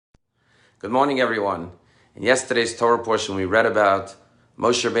Good morning, everyone. In yesterday's Torah portion, we read about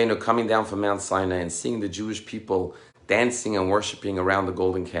Moshe Rabbeinu coming down from Mount Sinai and seeing the Jewish people dancing and worshiping around the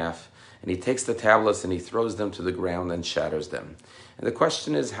golden calf. And he takes the tablets and he throws them to the ground and shatters them. And the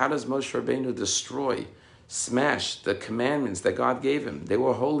question is, how does Moshe Rabbeinu destroy, smash the commandments that God gave him? They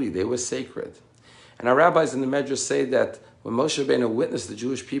were holy, they were sacred. And our rabbis in the Medrash say that when Moshe Rabbeinu witnessed the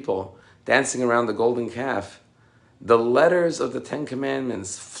Jewish people dancing around the golden calf, the letters of the Ten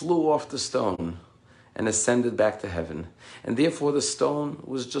Commandments flew off the stone and ascended back to heaven. And therefore the stone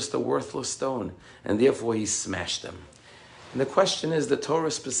was just a worthless stone. And therefore he smashed them. And the question is, the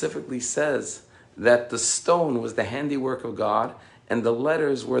Torah specifically says that the stone was the handiwork of God and the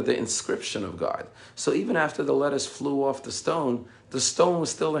letters were the inscription of God. So even after the letters flew off the stone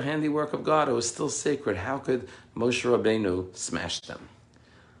was still the handiwork of God. It was still sacred. How could Moshe Rabbeinu smash them?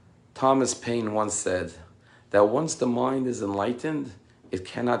 Thomas Paine once said that once the mind is enlightened, it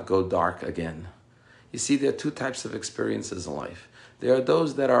cannot go dark again. You see, there are two types of experiences in life. There are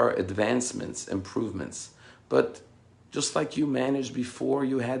those that are advancements, improvements. But just like you managed before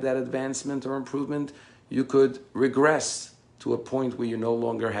you had that advancement or improvement, you could regress to a point where you no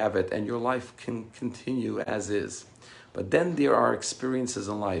longer have it and your life can continue as is. But then there are experiences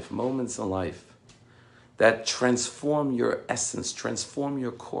in life, moments in life, that transform your essence, transform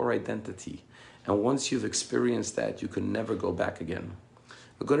your core identity. And once you've experienced that, you can never go back again.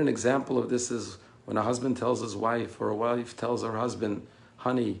 A good example of this is when a husband tells his wife, or a wife tells her husband,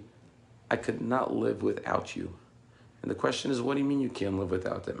 honey, I could not live without you. And the question is, what do you mean you can't live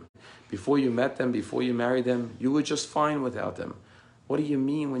without them? Before you met them, before you married them, you were just fine without them. What do you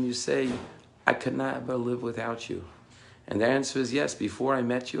mean when you say, I could never live without you? And the answer is yes, before I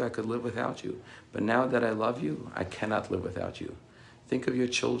met you, I could live without you. But now that I love you, I cannot live without you. Think of your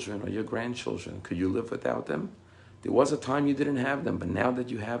children or your grandchildren. Could you live without them? There was a time you didn't have them, but now that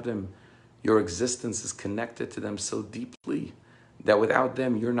you have them, your existence is connected to them so deeply that without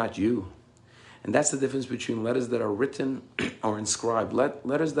them, you're not you. And that's the difference between letters that are written or inscribed.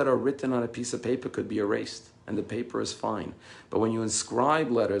 Letters that are written on a piece of paper could be erased, and the paper is fine. But when you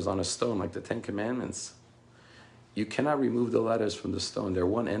inscribe letters on a stone, like the Ten Commandments, you cannot remove the letters from the stone. They're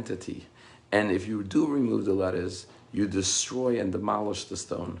one entity. And if you do remove the letters, you destroy and demolish the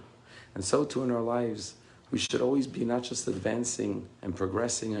stone. And so too in our lives, we should always be not just advancing and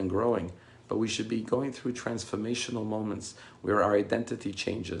progressing and growing, but we should be going through transformational moments where our identity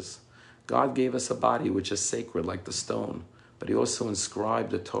changes. God gave us a body which is sacred like the stone, but he also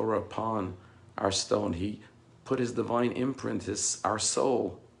inscribed the Torah upon our stone. He put his divine imprint, our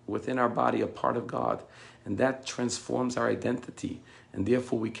soul, within our body, a part of God. And that transforms our identity. And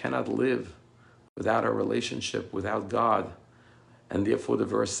therefore we cannot live without our relationship, without God. And therefore the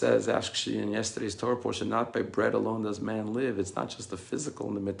verse says, actually in yesterday's Torah portion, not by bread alone does man live. It's not just the physical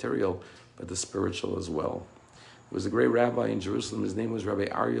and the material, but the spiritual as well. There was a great rabbi in Jerusalem. His name was Rabbi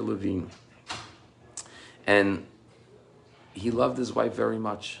Aryeh Levine. And he loved his wife very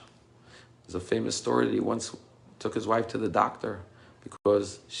much. There's a famous story that he once took his wife to the doctor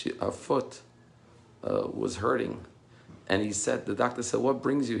because her foot was hurting. And the doctor said, what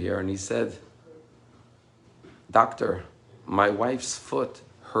brings you here? And he said, doctor, my wife's foot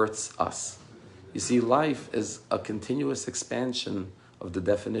hurts us. You see, life is a continuous expansion of the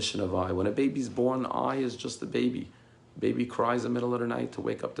definition of I. When a baby's born, I is just a baby. Baby cries in the middle of the night to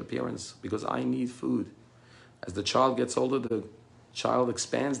wake up the parents because I need food. As the child gets older, the child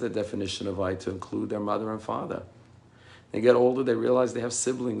expands the definition of I to include their mother and father. They get older, they realize they have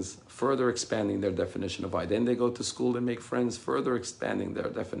siblings, further expanding their definition of I. Then they go to school and make friends, further expanding their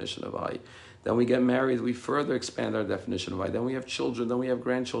definition of I. Then we get married, we further expand our definition of I. Then we have children, then we have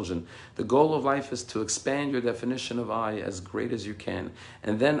grandchildren. The goal of life is to expand your definition of I as great as you can.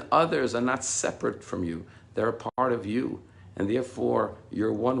 And then others are not separate from you. They're a part of you. And therefore,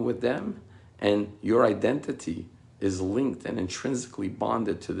 you're one with them, and your identity is linked and intrinsically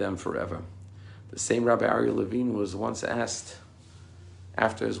bonded to them forever. The same Rabbi Aryeh Levine was once asked,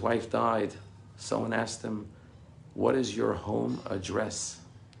 after his wife died, someone asked him, what is your home address?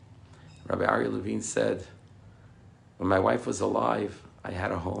 Rabbi Aryeh Levine said, when my wife was alive, I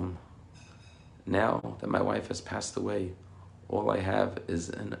had a home. Now that my wife has passed away, all I have is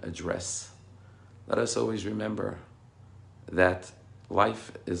an address. Let us always remember that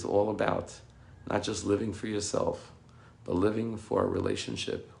life is all about not just living for yourself, but living for a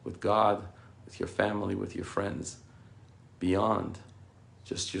relationship with God, with your family, with your friends, beyond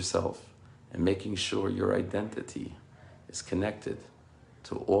just yourself, and making sure your identity is connected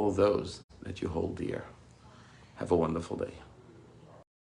to all those that you hold dear. Have a wonderful day.